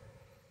prayer.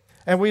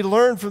 And we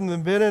learned from the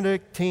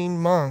Benedictine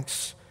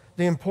monks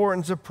the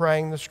importance of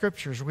praying the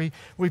Scriptures.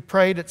 We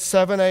prayed at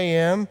 7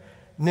 a.m.,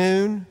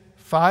 noon,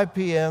 5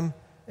 p.m.,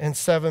 and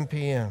 7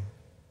 p.m.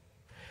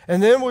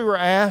 And then we were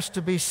asked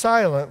to be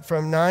silent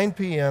from 9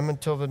 p.m.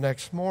 until the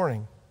next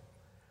morning,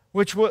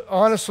 which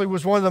honestly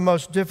was one of the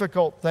most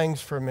difficult things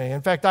for me.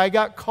 In fact, I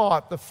got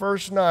caught the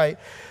first night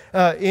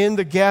in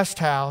the guest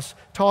house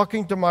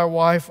talking to my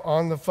wife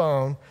on the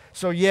phone.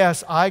 So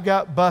yes, I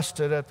got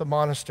busted at the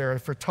monastery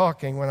for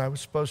talking when I was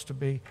supposed to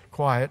be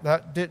quiet.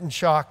 That didn't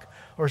shock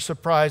or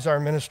surprise our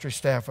ministry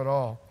staff at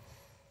all.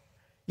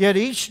 Yet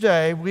each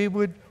day we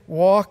would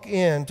walk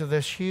into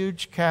this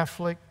huge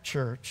Catholic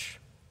church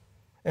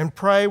and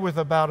pray with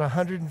about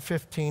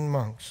 115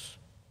 monks.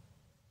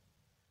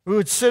 We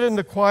would sit in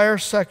the choir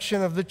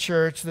section of the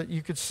church that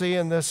you could see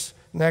in this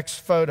next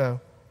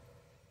photo.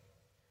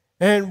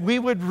 And we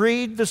would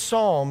read the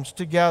Psalms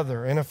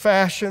together in a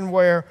fashion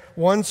where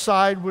one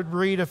side would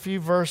read a few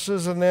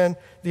verses and then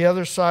the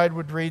other side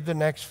would read the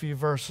next few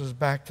verses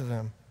back to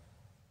them.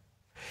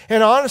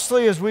 And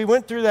honestly, as we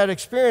went through that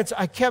experience,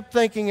 I kept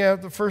thinking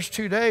of the first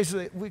 2 days,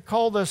 that we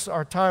call this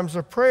our times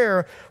of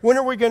prayer. When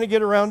are we going to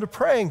get around to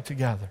praying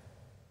together?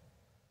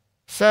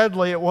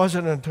 Sadly, it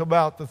wasn't until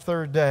about the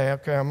third day,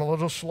 okay, I'm a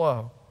little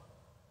slow,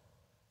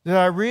 that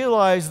I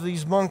realized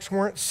these monks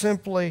weren't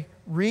simply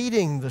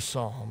reading the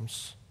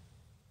Psalms,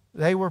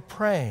 they were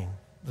praying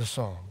the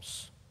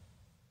Psalms.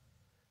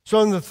 So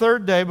on the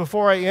third day,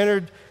 before I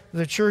entered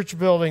the church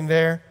building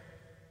there,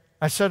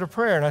 I said a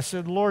prayer and I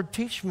said, Lord,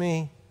 teach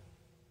me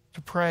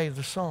to pray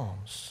the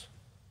Psalms.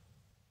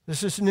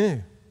 This is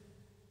new.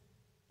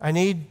 I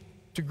need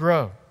to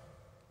grow.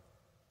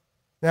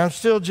 Now, I'm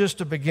still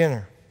just a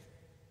beginner.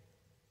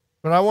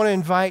 But I want to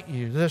invite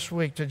you this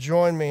week to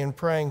join me in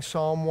praying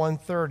Psalm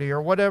 130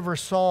 or whatever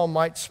psalm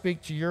might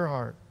speak to your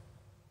heart.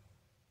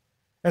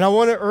 And I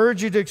want to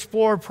urge you to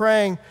explore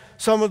praying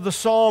some of the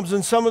Psalms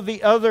and some of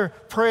the other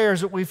prayers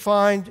that we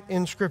find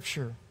in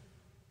Scripture,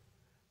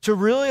 to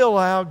really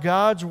allow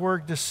God's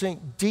Word to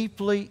sink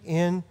deeply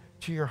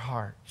into your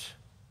heart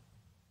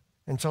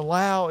and to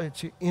allow it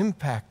to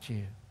impact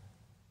you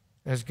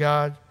as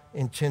God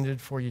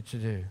intended for you to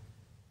do.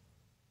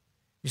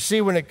 You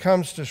see, when it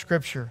comes to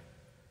Scripture,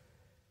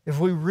 if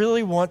we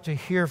really want to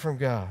hear from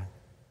God,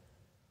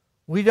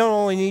 we don't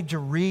only need to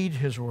read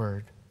His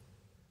Word,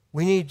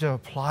 we need to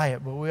apply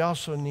it, but we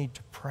also need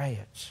to pray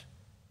it.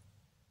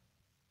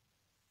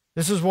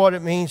 This is what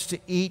it means to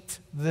eat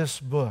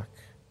this book.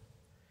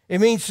 It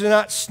means to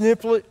not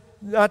simply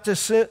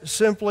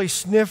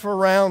sniff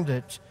around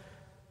it,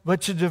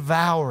 but to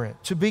devour it,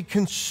 to be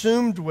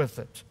consumed with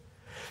it,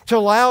 to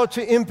allow it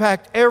to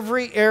impact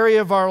every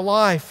area of our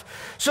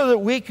life so that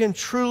we can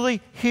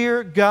truly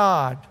hear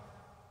God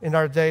in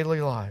our daily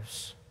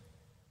lives.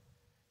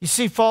 You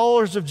see,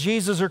 followers of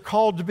Jesus are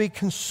called to be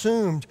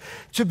consumed,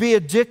 to be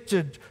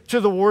addicted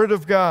to the Word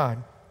of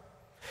God.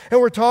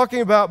 And we're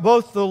talking about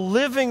both the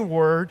living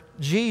Word,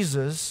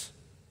 Jesus,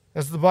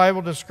 as the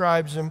Bible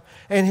describes Him,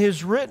 and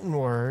His written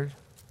Word,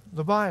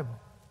 the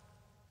Bible.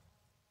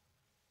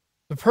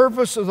 The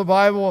purpose of the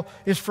Bible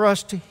is for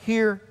us to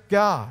hear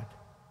God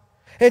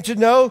and to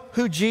know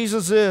who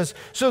Jesus is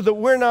so that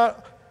we're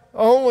not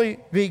only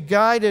be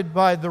guided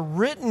by the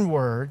written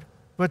Word,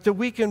 but that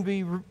we can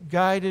be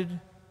guided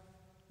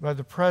by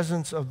the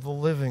presence of the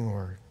living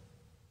Word.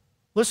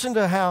 Listen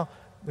to how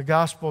the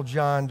Gospel of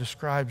John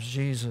describes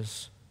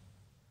Jesus.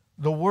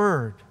 The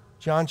Word,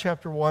 John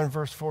chapter 1,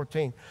 verse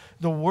 14,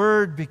 the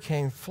Word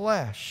became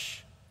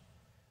flesh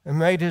and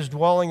made His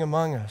dwelling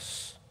among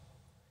us.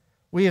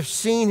 We have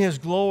seen His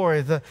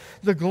glory,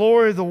 the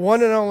glory of the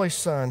one and only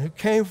Son who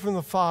came from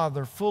the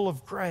Father, full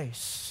of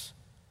grace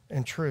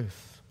and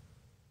truth.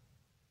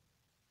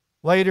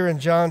 Later in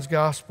John's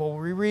Gospel,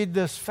 we read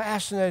this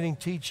fascinating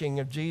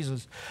teaching of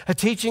Jesus, a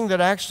teaching that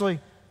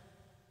actually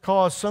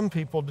caused some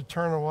people to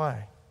turn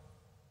away.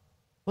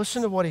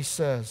 Listen to what He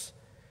says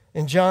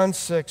in John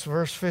 6,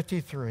 verse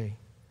 53.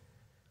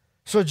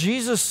 So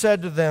Jesus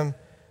said to them,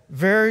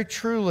 "Very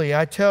truly,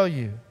 I tell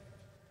you,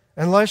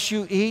 unless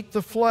you eat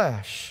the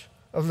flesh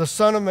of the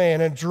Son of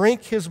Man and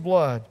drink His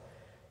blood,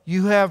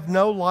 you have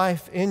no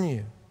life in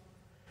you.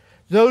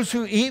 Those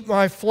who eat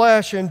my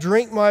flesh and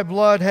drink my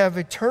blood have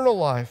eternal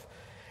life,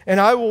 and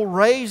I will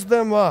raise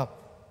them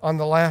up on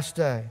the last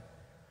day.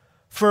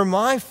 For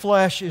my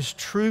flesh is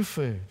true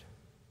food,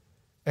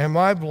 and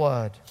my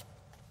blood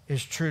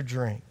is true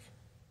drink."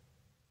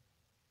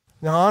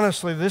 Now,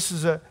 honestly, this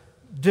is a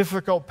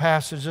difficult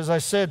passage. As I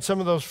said,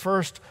 some of those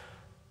first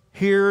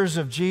hearers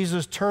of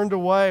Jesus turned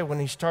away when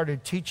He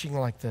started teaching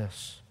like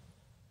this.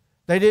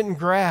 They didn't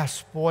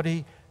grasp what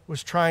He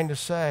was trying to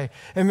say.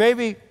 And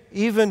maybe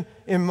even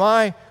in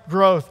my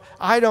growth,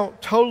 I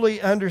don't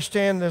totally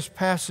understand this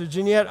passage.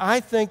 And yet I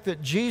think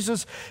that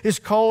Jesus is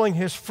calling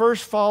His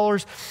first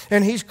followers,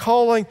 and He's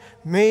calling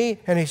me,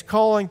 and He's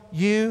calling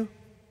you,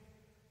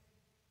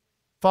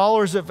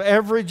 followers of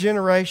every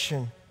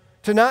generation,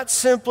 to not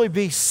simply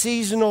be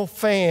seasonal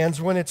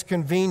fans when it's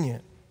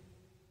convenient,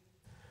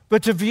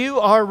 but to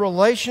view our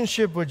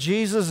relationship with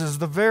Jesus as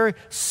the very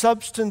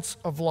substance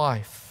of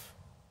life.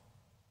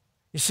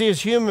 You see,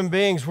 as human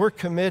beings, we're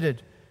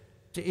committed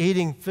to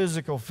eating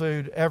physical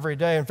food every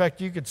day. In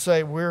fact, you could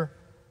say we're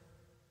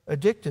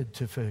addicted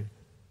to food.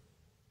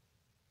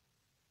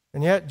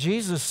 And yet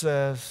Jesus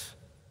says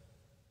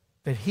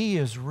that He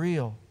is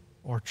real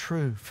or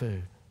true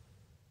food.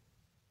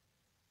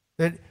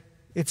 That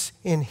it's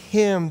in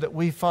Him that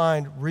we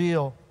find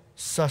real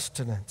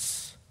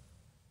sustenance.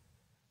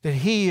 That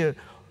He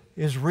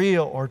is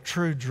real or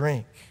true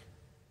drink.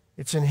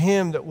 It's in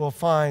Him that we'll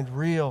find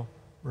real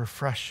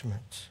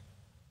refreshment.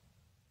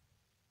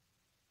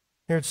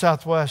 Here at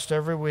Southwest,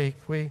 every week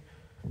we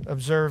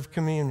observe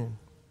communion.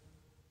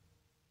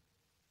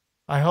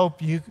 I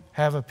hope you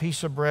have a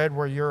piece of bread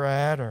where you're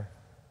at, or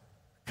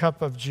a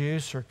cup of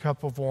juice or a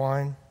cup of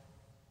wine.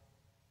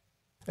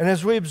 And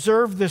as we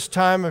observe this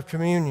time of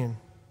communion,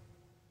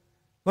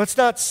 let's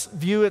not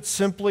view it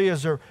simply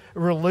as a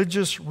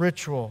religious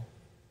ritual,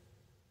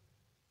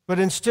 but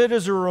instead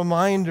as a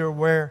reminder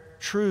where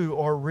true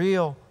or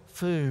real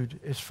food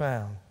is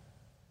found.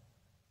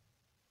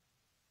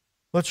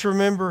 Let's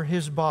remember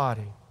His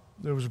body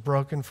that was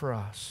broken for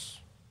us.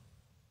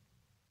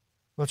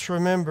 Let's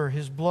remember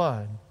His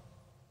blood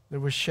that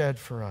was shed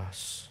for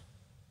us.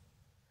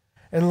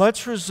 And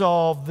let's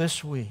resolve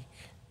this week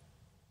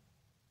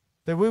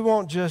that we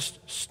won't just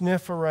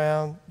sniff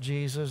around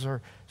Jesus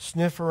or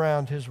sniff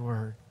around His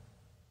Word.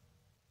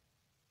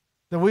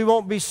 That we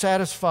won't be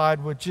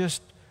satisfied with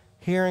just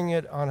hearing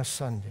it on a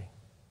Sunday.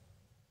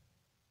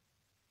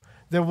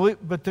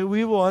 But that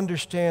we will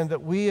understand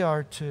that we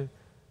are to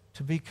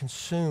be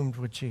consumed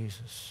with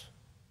Jesus,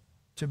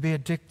 to be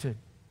addicted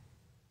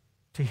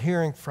to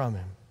hearing from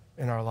Him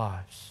in our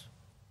lives.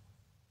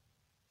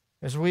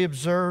 As we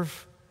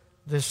observe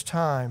this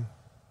time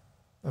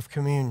of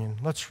communion,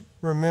 let's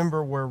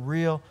remember where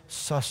real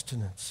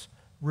sustenance,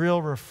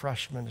 real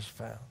refreshment is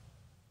found.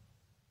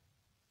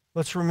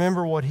 Let's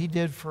remember what He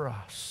did for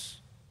us,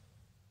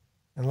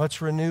 and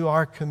let's renew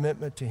our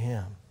commitment to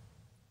Him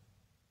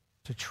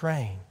to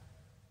train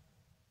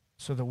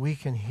so that we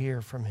can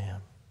hear from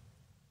Him.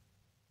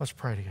 Let's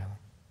pray together.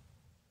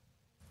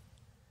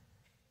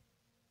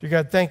 Dear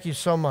God, thank You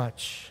so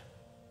much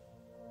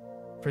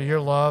for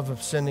Your love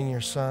of sending Your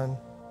Son.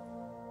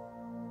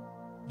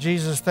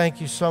 Jesus,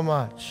 thank You so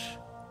much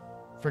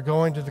for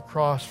going to the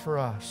cross for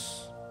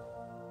us.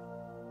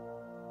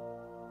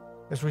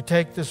 As we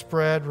take this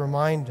bread,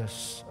 remind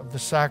us of the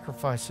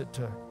sacrifice it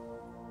took.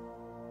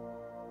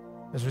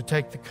 As we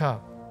take the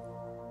cup,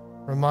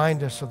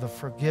 remind us of the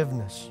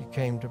forgiveness you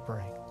came to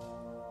bring.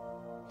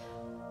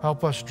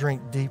 Help us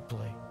drink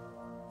deeply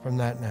from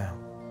that now.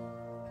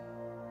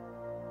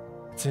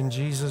 It's in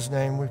Jesus'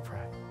 name we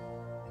pray.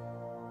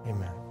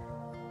 Amen.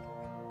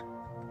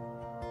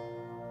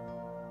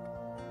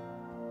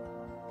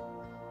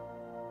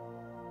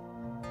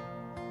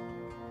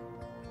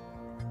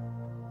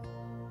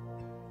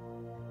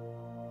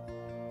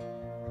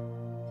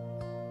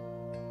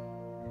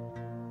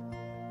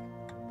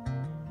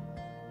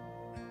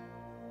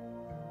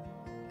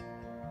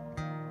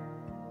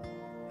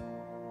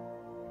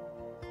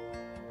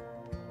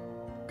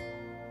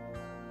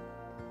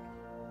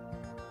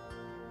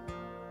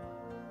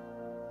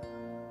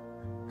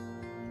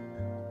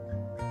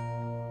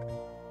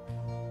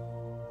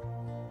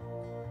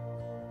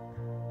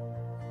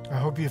 I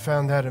hope you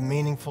found that a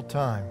meaningful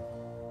time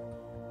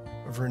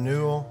of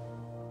renewal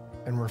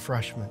and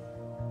refreshment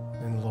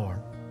in the Lord.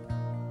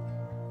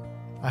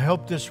 I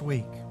hope this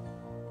week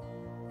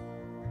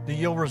that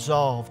you'll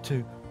resolve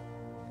to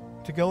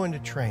go into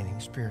training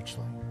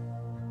spiritually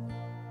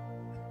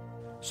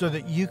so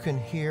that you can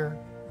hear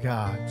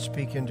God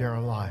speak into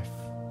our life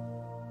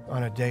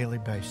on a daily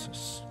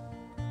basis.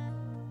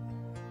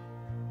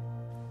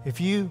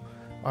 If you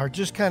are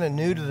just kind of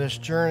new to this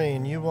journey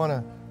and you want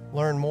to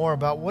learn more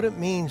about what it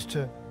means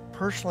to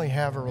personally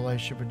have a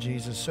relationship with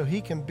Jesus so he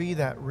can be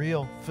that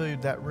real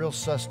food, that real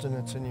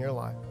sustenance in your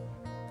life,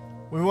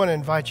 we want to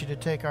invite you to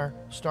take our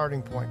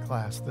Starting Point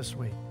class this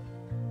week.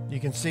 You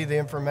can see the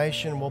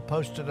information. We'll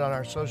post it on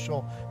our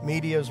social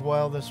media as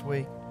well this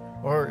week.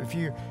 Or if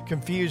you're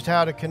confused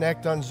how to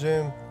connect on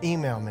Zoom,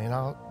 email me and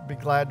I'll be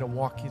glad to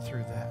walk you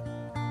through that.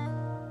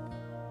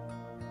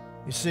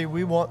 You see,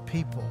 we want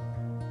people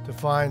to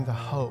find the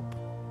hope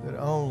that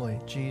only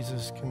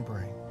Jesus can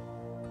bring.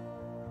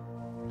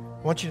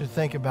 I want you to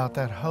think about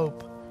that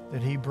hope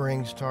that he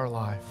brings to our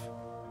life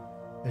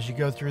as you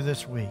go through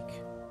this week,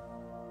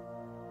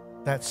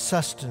 that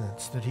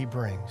sustenance that he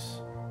brings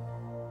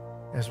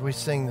as we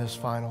sing this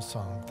final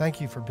song.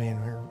 Thank you for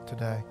being here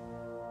today.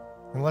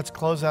 And let's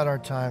close out our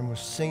time with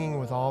singing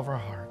with all of our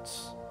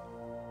hearts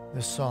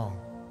this song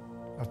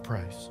of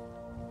praise.